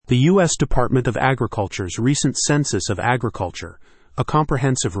The U.S. Department of Agriculture's recent Census of Agriculture, a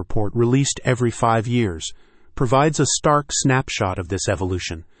comprehensive report released every 5 years, provides a stark snapshot of this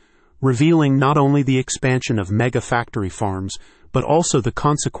evolution, revealing not only the expansion of mega-factory farms, but also the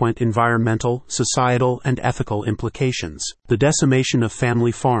consequent environmental, societal, and ethical implications. The Decimation of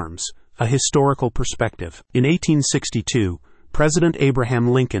Family Farms, a historical perspective. In 1862, President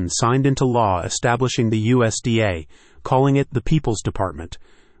Abraham Lincoln signed into law establishing the USDA, calling it the People's Department.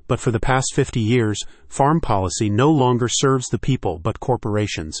 But for the past 50 years, farm policy no longer serves the people but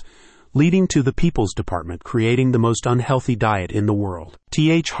corporations, leading to the People's Department creating the most unhealthy diet in the world.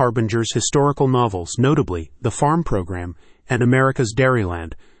 T.H. Harbinger's historical novels, notably The Farm Program and America's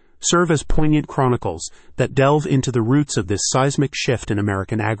Dairyland, serve as poignant chronicles that delve into the roots of this seismic shift in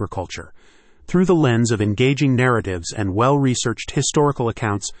American agriculture. Through the lens of engaging narratives and well-researched historical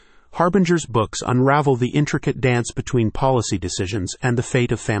accounts, Harbinger's books unravel the intricate dance between policy decisions and the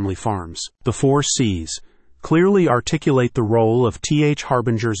fate of family farms. The 4 C's clearly articulate the role of T.H.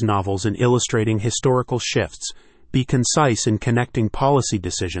 Harbinger's novels in illustrating historical shifts, be concise in connecting policy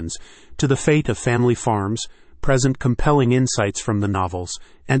decisions to the fate of family farms, present compelling insights from the novels,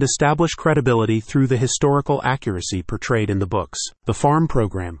 and establish credibility through the historical accuracy portrayed in the books. The Farm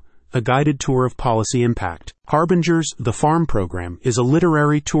Program, a guided tour of policy impact. Harbinger's The Farm Program is a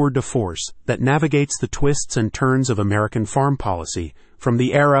literary tour de force that navigates the twists and turns of American farm policy, from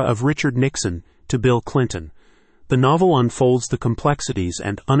the era of Richard Nixon to Bill Clinton. The novel unfolds the complexities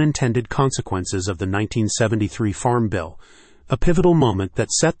and unintended consequences of the 1973 Farm Bill, a pivotal moment that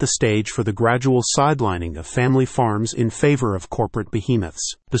set the stage for the gradual sidelining of family farms in favor of corporate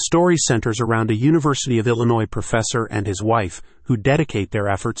behemoths. The story centers around a University of Illinois professor and his wife who dedicate their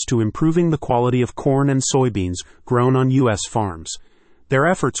efforts to improving the quality of corn and soybeans grown on U.S. farms. Their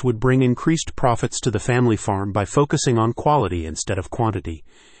efforts would bring increased profits to the family farm by focusing on quality instead of quantity.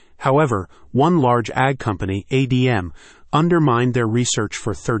 However, one large ag company, ADM, undermined their research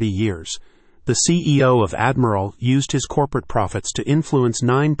for 30 years. The CEO of ADM used his corporate profits to influence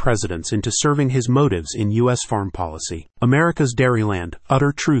 9 presidents into serving his motives in U.S. farm policy. America's Dairyland,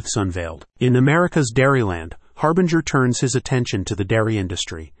 Udder Truths Unveiled. In America's Dairyland, Harbinger turns his attention to the dairy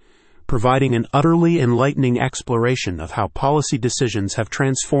industry, providing an utterly enlightening exploration of how policy decisions have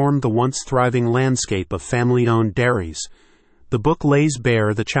transformed the once thriving landscape of family-owned dairies. The book lays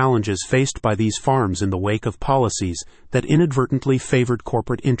bare the challenges faced by these farms in the wake of policies that inadvertently favored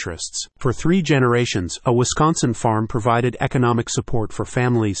corporate interests. For 3 generations, a Wisconsin farm provided economic support for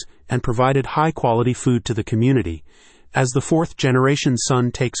families and provided high-quality food to the community. As the 4th-generation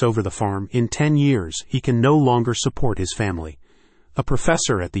son takes over the farm, in 10 years, he can no longer support his family. A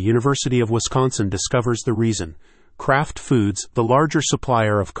professor at the University of Wisconsin discovers the reason. Kraft Foods, the larger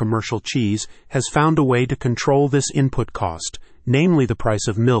supplier of commercial cheese, has found a way to control this input cost, namely the price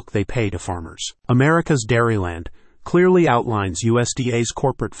of milk they pay to farmers. America's Dairyland clearly outlines USDA's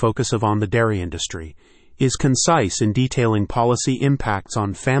corporate focus on the dairy industry, is concise in detailing policy impacts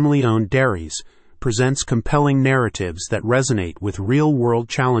on family-owned dairies, presents compelling narratives that resonate with real-world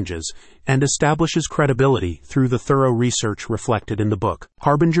challenges, and establishes credibility through the thorough research reflected in the book.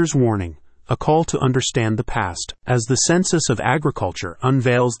 Harbinger's Warning, a call to understand the past. As the Census of Agriculture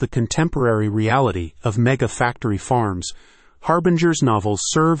unveils the contemporary reality of mega-factory farms, Harbinger's novels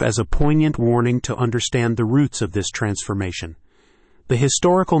serve as a poignant warning to understand the roots of this transformation. The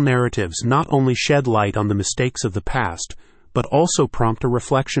historical narratives not only shed light on the mistakes of the past, but also prompt a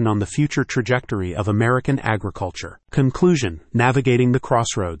reflection on the future trajectory of American agriculture. Conclusion: navigating the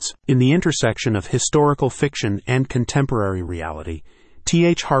crossroads. In the intersection of historical fiction and contemporary reality,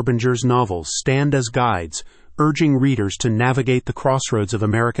 T.H. Harbinger's novels stand as guides, urging readers to navigate the crossroads of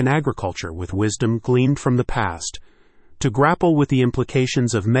American agriculture with wisdom gleaned from the past. To grapple with the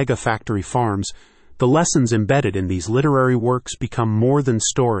implications of mega-factory farms, the lessons embedded in these literary works become more than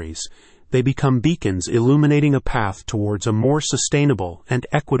stories. They become beacons illuminating a path towards a more sustainable and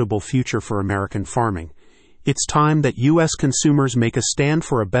equitable future for American farming. It's time that U.S. consumers make a stand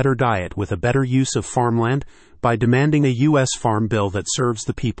for a better diet with a better use of farmland by demanding a U.S. farm bill that serves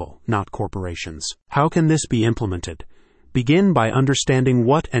the people, not corporations. How can this be implemented? Begin by understanding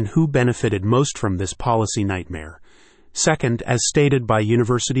what and who benefited most from this policy nightmare. Second, as stated by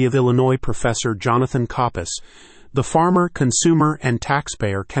University of Illinois professor Jonathan Koppes, the farmer, consumer, and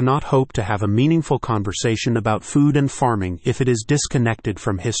taxpayer cannot hope to have a meaningful conversation about food and farming if it is disconnected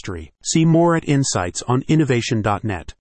from history. See more at Insights on innovation.net.